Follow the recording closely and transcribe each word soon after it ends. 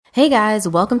Hey guys,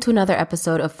 welcome to another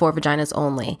episode of For Vaginas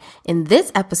Only. In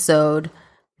this episode,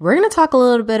 we're going to talk a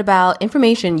little bit about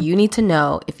information you need to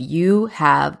know if you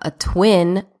have a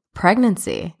twin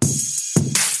pregnancy.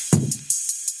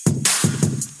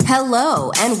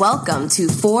 Hello and welcome to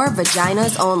For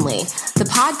Vaginas Only, the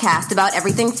podcast about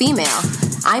everything female.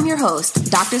 I'm your host,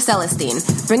 Dr.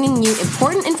 Celestine, bringing you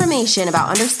important information about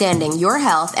understanding your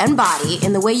health and body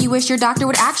in the way you wish your doctor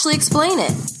would actually explain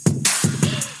it.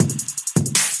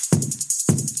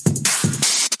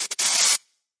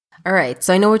 All right,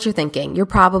 so I know what you're thinking. You're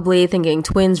probably thinking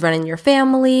twins run in your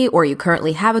family, or you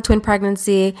currently have a twin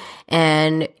pregnancy,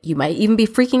 and you might even be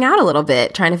freaking out a little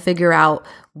bit trying to figure out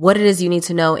what it is you need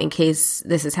to know in case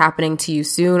this is happening to you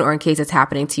soon or in case it's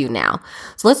happening to you now.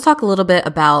 So let's talk a little bit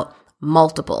about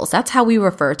multiples. That's how we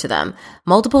refer to them.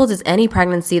 Multiples is any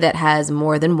pregnancy that has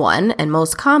more than one, and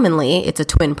most commonly, it's a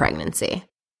twin pregnancy.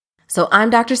 So I'm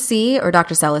Dr. C, or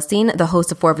Dr. Celestine, the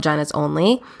host of For Vaginas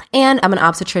Only, and I'm an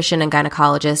obstetrician and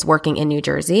gynecologist working in New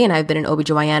Jersey, and I've been an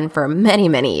OBGYN for many,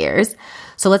 many years.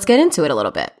 So let's get into it a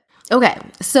little bit. Okay,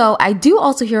 so I do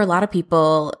also hear a lot of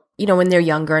people, when they're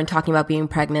younger and talking about being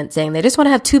pregnant, saying they just want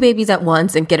to have two babies at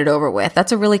once and get it over with.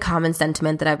 That's a really common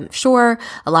sentiment that I'm sure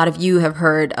a lot of you have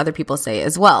heard other people say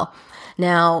as well.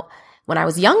 Now, when I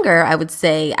was younger, I would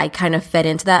say I kind of fed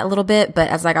into that a little bit, but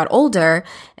as I got older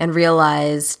and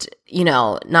realized,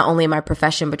 not only in my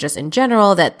profession, but just in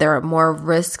general, that there are more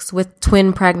risks with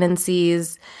twin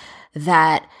pregnancies,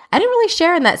 that I didn't really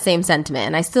share in that same sentiment.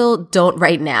 And I still don't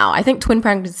right now. I think twin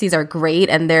pregnancies are great,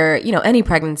 and they're, any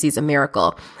pregnancy is a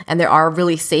miracle. And there are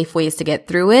really safe ways to get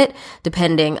through it,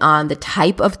 depending on the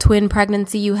type of twin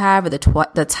pregnancy you have or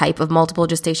the type of multiple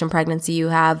gestation pregnancy you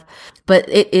have. But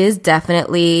it is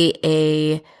definitely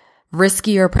a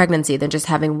riskier pregnancy than just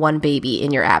having one baby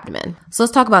in your abdomen. So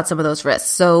let's talk about some of those risks.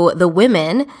 So the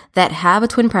women that have a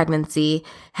twin pregnancy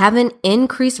have an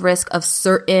increased risk of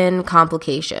certain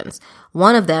complications.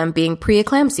 One of them being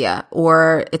preeclampsia,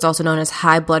 or it's also known as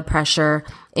high blood pressure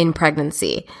in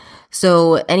pregnancy.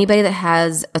 So anybody that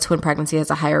has a twin pregnancy has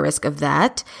a higher risk of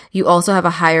that. You also have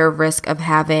a higher risk of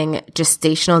having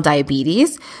gestational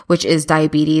diabetes, which is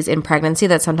diabetes in pregnancy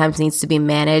that sometimes needs to be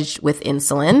managed with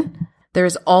insulin.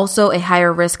 There's also a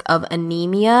higher risk of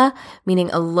anemia, meaning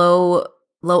a low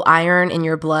iron in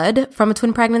your blood from a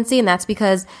twin pregnancy. And that's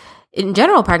because in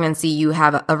general pregnancy, you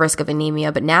have a risk of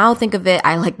anemia. But now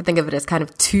I like to think of it as kind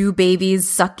of two babies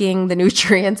sucking the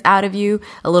nutrients out of you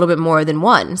a little bit more than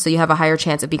one. So you have a higher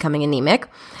chance of becoming anemic.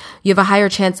 You have a higher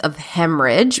chance of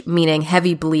hemorrhage, meaning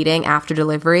heavy bleeding after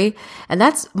delivery. And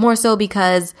that's more so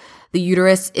because the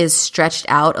uterus is stretched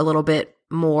out a little bit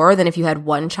more than if you had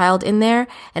one child in there.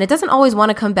 And it doesn't always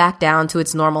want to come back down to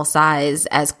its normal size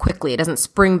as quickly. It doesn't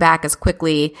spring back as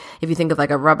quickly if you think of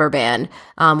like a rubber band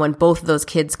when both of those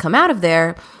kids come out of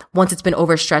there once it's been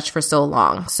overstretched for so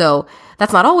long. So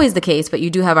that's not always the case, but you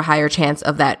do have a higher chance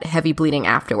of that heavy bleeding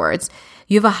afterwards.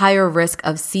 You have a higher risk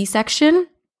of C-section.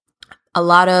 A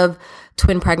lot of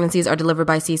twin pregnancies are delivered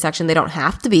by C-section. They don't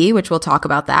have to be, which we'll talk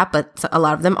about that, but a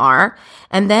lot of them are.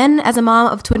 And then as a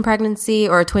mom of twin pregnancy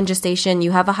or a twin gestation,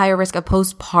 you have a higher risk of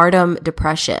postpartum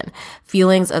depression,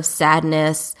 feelings of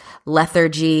sadness,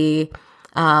 lethargy,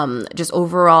 just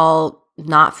overall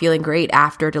not feeling great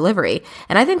after delivery.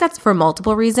 And I think that's for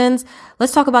multiple reasons.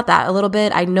 Let's talk about that a little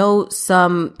bit. I know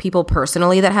some people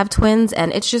personally that have twins,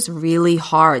 and it's just really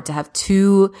hard to have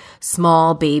two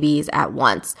small babies at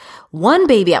once. One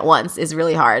baby at once is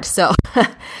really hard. So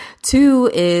two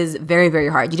is very, very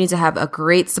hard. You need to have a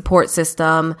great support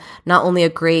system, not only a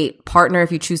great partner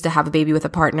if you choose to have a baby with a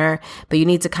partner, but you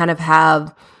need to kind of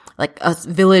have like a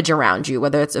village around you,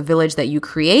 whether it's a village that you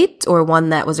create or one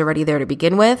that was already there to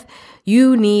begin with.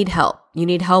 You need help. You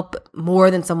need help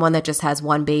more than someone that just has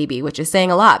one baby, which is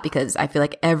saying a lot because I feel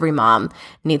like every mom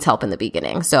needs help in the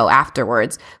beginning. So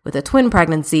afterwards, with a twin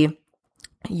pregnancy,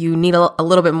 you need a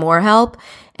little bit more help,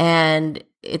 and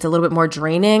it's a little bit more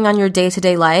draining on your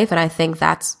day-to-day life. And I think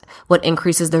that's what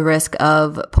increases the risk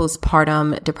of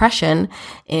postpartum depression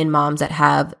in moms that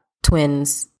have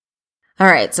twins. All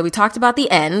right, so we talked about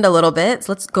the end a little bit.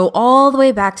 So let's go all the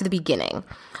way back to the beginning.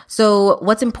 So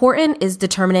what's important is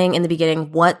determining in the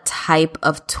beginning what type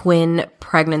of twin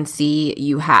pregnancy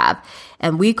you have.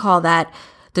 And we call that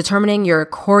determining your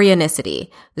chorionicity,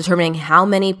 determining how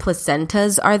many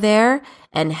placentas are there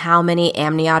and how many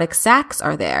amniotic sacs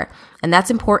are there. And that's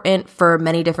important for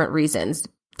many different reasons.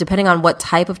 Depending on what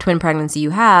type of twin pregnancy you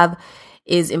have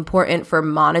is important for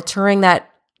monitoring that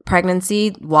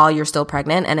pregnancy while you're still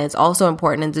pregnant. And it's also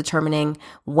important in determining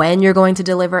when you're going to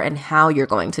deliver and how you're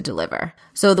going to deliver.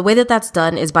 So the way that that's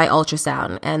done is by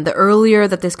ultrasound. And the earlier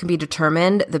that this can be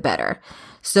determined, the better.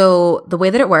 So the way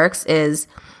that it works is,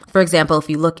 for example, if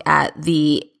you look at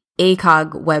the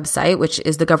ACOG website, which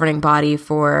is the governing body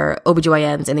for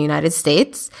OBGYNs in the United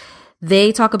States,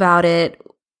 they talk about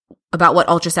what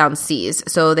ultrasound sees.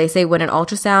 So they say when an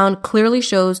ultrasound clearly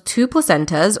shows two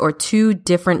placentas or two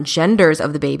different genders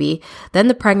of the baby, then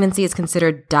the pregnancy is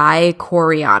considered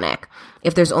dichorionic.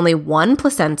 If there's only one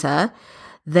placenta,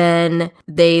 then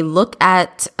they look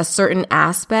at a certain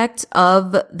aspect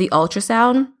of the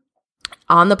ultrasound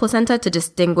on the placenta to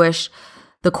distinguish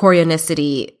the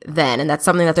chorionicity then. And that's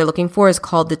something that they're looking for, is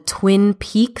called the twin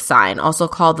peak sign, also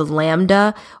called the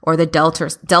lambda or the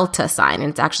delta sign.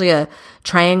 And it's actually a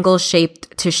triangle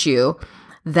shaped tissue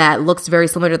that looks very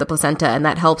similar to the placenta, and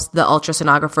that helps the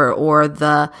ultrasonographer or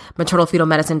the maternal fetal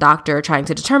medicine doctor trying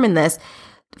to determine this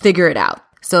figure it out.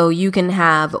 So you can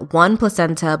have one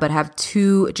placenta but have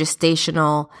two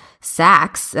gestational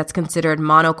sacs. That's considered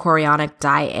monochorionic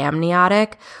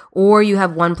diamniotic. Or you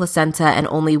have one placenta and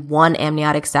only one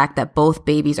amniotic sac that both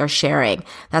babies are sharing.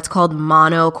 That's called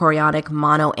monochorionic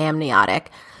monoamniotic.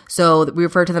 So we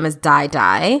refer to them as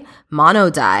di-di,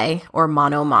 mono-di, or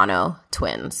mono-mono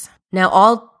twins. Now,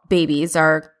 all babies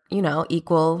are,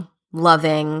 equal,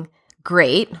 loving,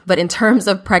 great. But in terms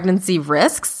of pregnancy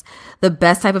risks, the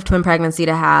best type of twin pregnancy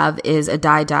to have is a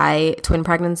di-di twin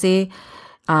pregnancy.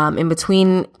 In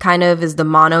between kind of is the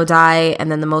mono-di,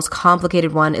 and then the most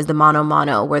complicated one is the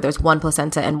mono-mono, where there's one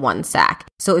placenta and one sac.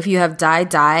 So if you have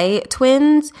di-di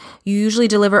twins, you usually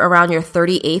deliver around your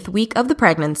 38th week of the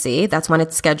pregnancy. That's when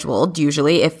it's scheduled,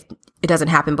 usually, if it doesn't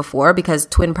happen before, because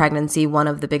twin pregnancy, one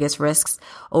of the biggest risks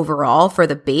overall for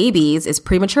the babies is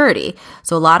prematurity.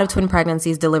 So a lot of twin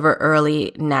pregnancies deliver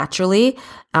early naturally.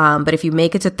 But if you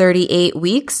make it to 38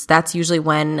 weeks, that's usually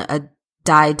when a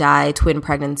di-di twin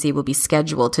pregnancy will be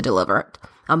scheduled to deliver.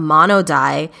 A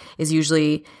mono-di is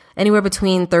usually anywhere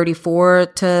between 34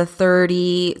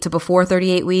 to before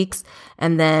 38 weeks.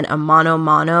 And then a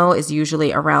mono-mono is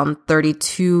usually around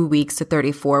 32 weeks to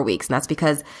 34 weeks. And that's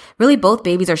because really both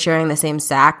babies are sharing the same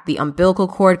sac. The umbilical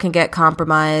cord can get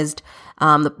compromised.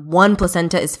 The one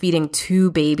placenta is feeding two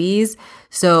babies.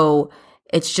 So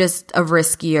it's just a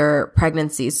riskier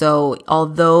pregnancy. So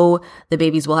although the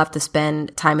babies will have to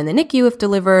spend time in the NICU if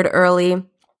delivered early,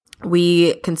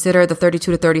 we consider the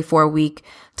 32 to 34 week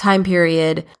time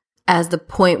period as the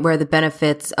point where the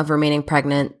benefits of remaining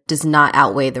pregnant does not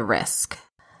outweigh the risk.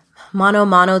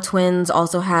 Mono-mono twins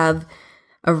also have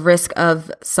a risk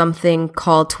of something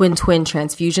called twin-twin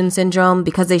transfusion syndrome.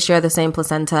 Because they share the same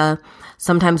placenta,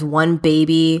 sometimes one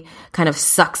baby kind of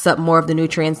sucks up more of the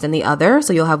nutrients than the other.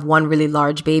 So you'll have one really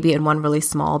large baby and one really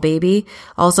small baby.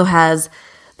 Also has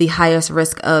the highest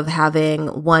risk of having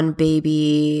one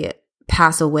baby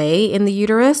pass away in the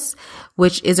uterus,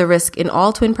 which is a risk in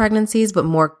all twin pregnancies, but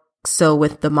more so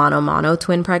with the mono-mono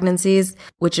twin pregnancies,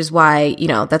 which is why,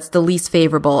 that's the least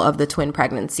favorable of the twin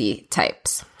pregnancy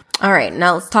types. All right,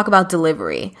 now let's talk about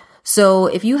delivery. So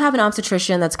if you have an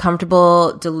obstetrician that's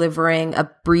comfortable delivering a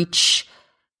breech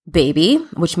baby,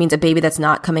 which means a baby that's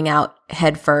not coming out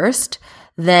head first,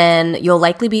 then you'll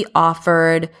likely be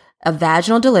offered a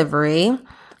vaginal delivery.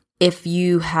 If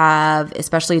you have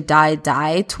especially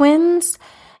di-di twins,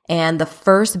 and the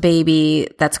first baby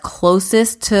that's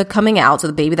closest to coming out, so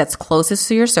the baby that's closest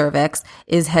to your cervix,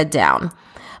 is head down.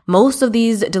 Most of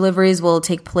these deliveries will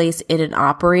take place in an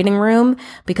operating room,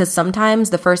 because sometimes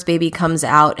the first baby comes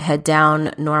out head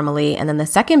down normally, and then the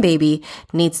second baby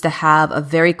needs to have a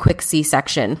very quick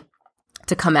C-section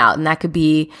to come out. And that could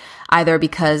be either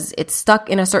because it's stuck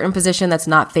in a certain position that's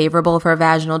not favorable for a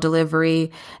vaginal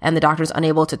delivery and the doctor's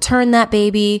unable to turn that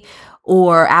baby,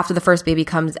 or after the first baby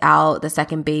comes out, the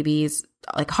second baby's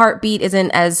heartbeat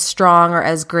isn't as strong or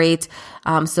as great.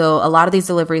 So a lot of these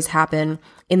deliveries happen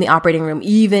in the operating room,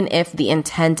 even if the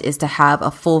intent is to have a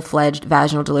full-fledged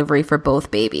vaginal delivery for both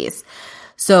babies.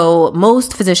 So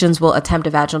most physicians will attempt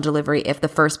a vaginal delivery if the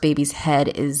first baby's head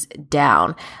is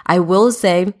down. I will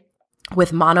say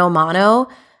with mono-mono,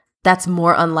 that's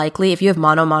more unlikely. If you have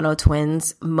mono-mono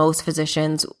twins, most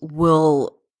physicians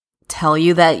will tell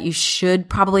you that you should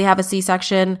probably have a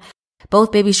C-section.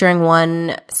 Both babies sharing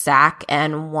one sac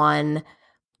and one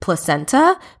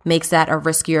placenta makes that a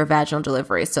riskier vaginal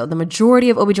delivery. So the majority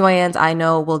of OBGYNs I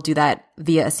know will do that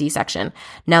via a C-section.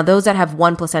 Now, those that have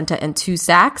one placenta and two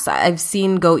sacs, I've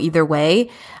seen go either way.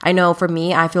 I know for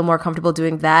me, I feel more comfortable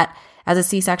doing that as a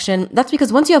C-section. That's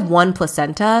because once you have one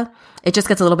placenta, it just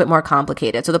gets a little bit more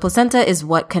complicated. So the placenta is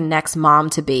what connects mom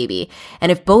to baby.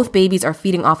 And if both babies are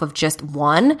feeding off of just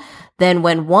one, then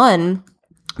when one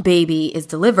baby is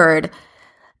delivered,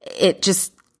 it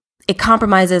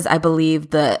compromises, I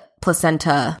believe, the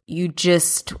placenta. You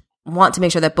just want to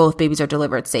make sure that both babies are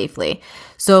delivered safely.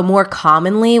 So more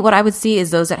commonly, what I would see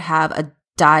is those that have a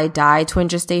die twin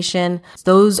gestation.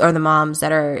 Those are the moms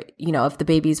that are, if the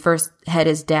baby's first head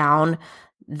is down,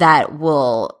 that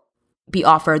will be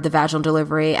offered the vaginal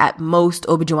delivery at most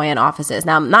OBGYN offices.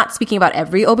 Now, I'm not speaking about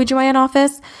every OBGYN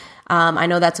office. I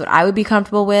know that's what I would be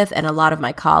comfortable with and a lot of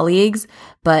my colleagues.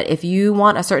 But if you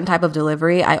want a certain type of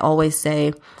delivery, I always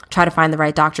say try to find the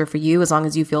right doctor for you as long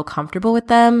as you feel comfortable with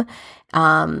them.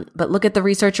 But look at the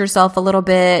research yourself a little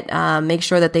bit. Make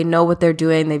sure that they know what they're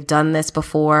doing. They've done this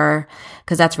before,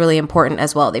 because that's really important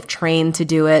as well. They've trained to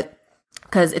do it,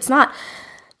 because it's not,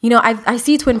 I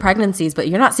see twin pregnancies, but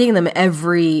you're not seeing them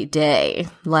every day.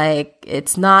 Like,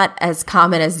 it's not as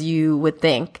common as you would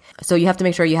think. So you have to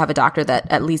make sure you have a doctor that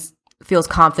at least feels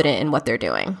confident in what they're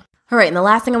doing. All right, and the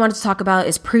last thing I wanted to talk about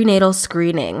is prenatal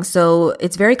screening. So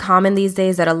it's very common these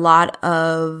days that a lot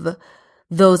of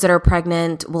those that are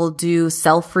pregnant will do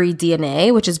cell-free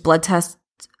DNA, which is blood tests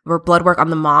or blood work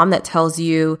on the mom that tells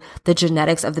you the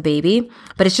genetics of the baby,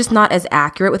 but it's just not as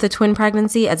accurate with a twin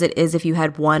pregnancy as it is if you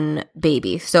had one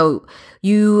baby. So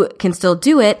you can still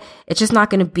do it. It's just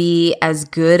not going to be as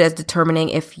good as determining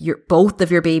if both of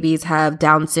your babies have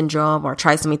Down syndrome or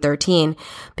trisomy 13,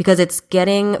 because it's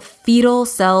getting fetal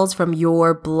cells from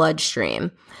your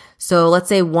bloodstream. So let's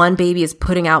say one baby is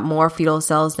putting out more fetal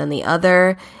cells than the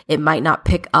other. It might not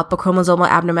pick up a chromosomal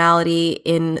abnormality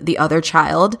in the other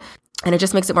child. And it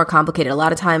just makes it more complicated. A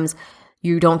lot of times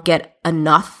you don't get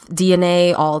enough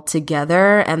DNA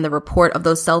altogether, and the report of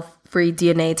those cell-free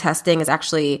DNA testing is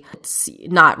actually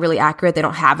not really accurate. They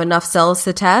don't have enough cells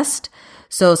to test.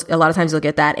 So a lot of times you'll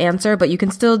get that answer, but you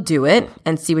can still do it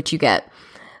and see what you get.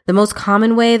 The most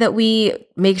common way that we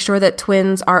make sure that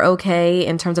twins are okay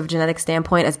in terms of a genetic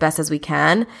standpoint as best as we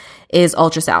can is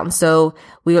ultrasound. So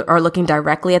we are looking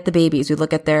directly at the babies. We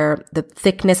look at the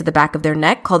thickness at the back of their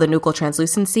neck, called the nuchal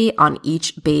translucency, on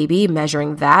each baby,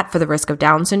 measuring that for the risk of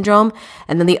Down syndrome.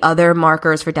 And then the other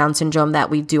markers for Down syndrome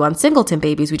that we do on singleton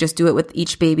babies, we just do it with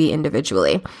each baby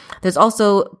individually. There's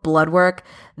also blood work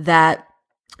that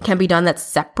can be done that's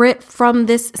separate from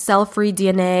this cell-free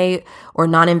DNA or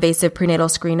non-invasive prenatal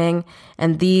screening.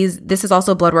 And this is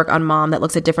also blood work on mom that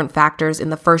looks at different factors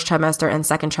in the first trimester and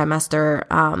second trimester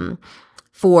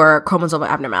for chromosomal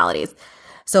abnormalities.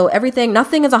 So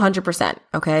nothing is 100%,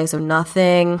 okay? So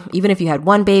nothing, even if you had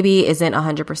one baby, isn't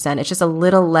 100%. It's just a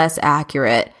little less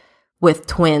accurate with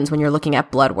twins when you're looking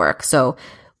at blood work. So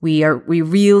we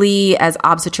really, as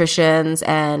obstetricians,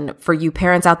 and for you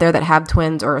parents out there that have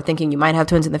twins or are thinking you might have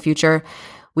twins in the future,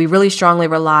 we really strongly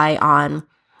rely on,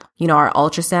 our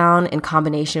ultrasound in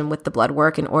combination with the blood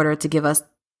work in order to give us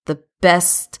the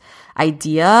best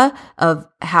idea of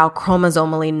how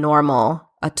chromosomally normal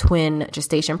a twin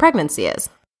gestation pregnancy is.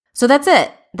 So that's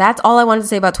it. That's all I wanted to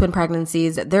say about twin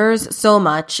pregnancies. There's so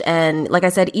much. And like I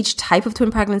said, each type of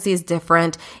twin pregnancy is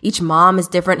different. Each mom is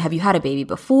different. Have you had a baby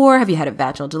before? Have you had a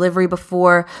vaginal delivery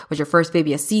before? Was your first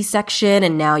baby a C-section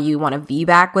and now you want a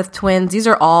VBAC with twins? These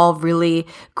are all really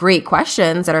great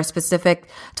questions that are specific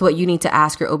to what you need to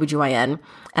ask your OBGYN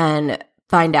and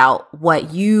find out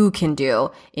what you can do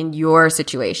in your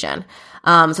situation.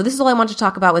 So this is all I wanted to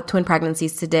talk about with twin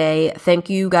pregnancies today. Thank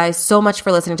you guys so much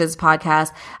for listening to this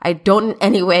podcast. I don't in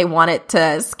any way want it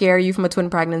to scare you from a twin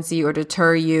pregnancy or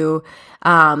deter you.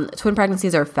 Twin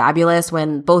pregnancies are fabulous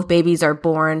when both babies are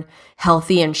born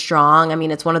healthy and strong. I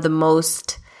mean, it's one of the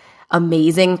most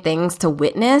amazing things to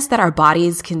witness that our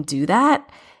bodies can do that.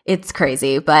 It's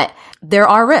crazy, but there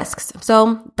are risks.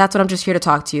 So that's what I'm just here to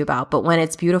talk to you about. But when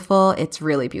it's beautiful, it's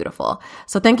really beautiful.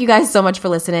 So thank you guys so much for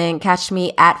listening. Catch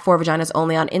me at 4vaginas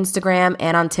only on Instagram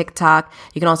and on TikTok.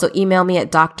 You can also email me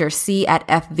at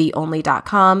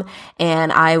drc@fvonly.com.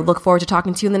 And I look forward to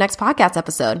talking to you in the next podcast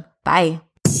episode. Bye.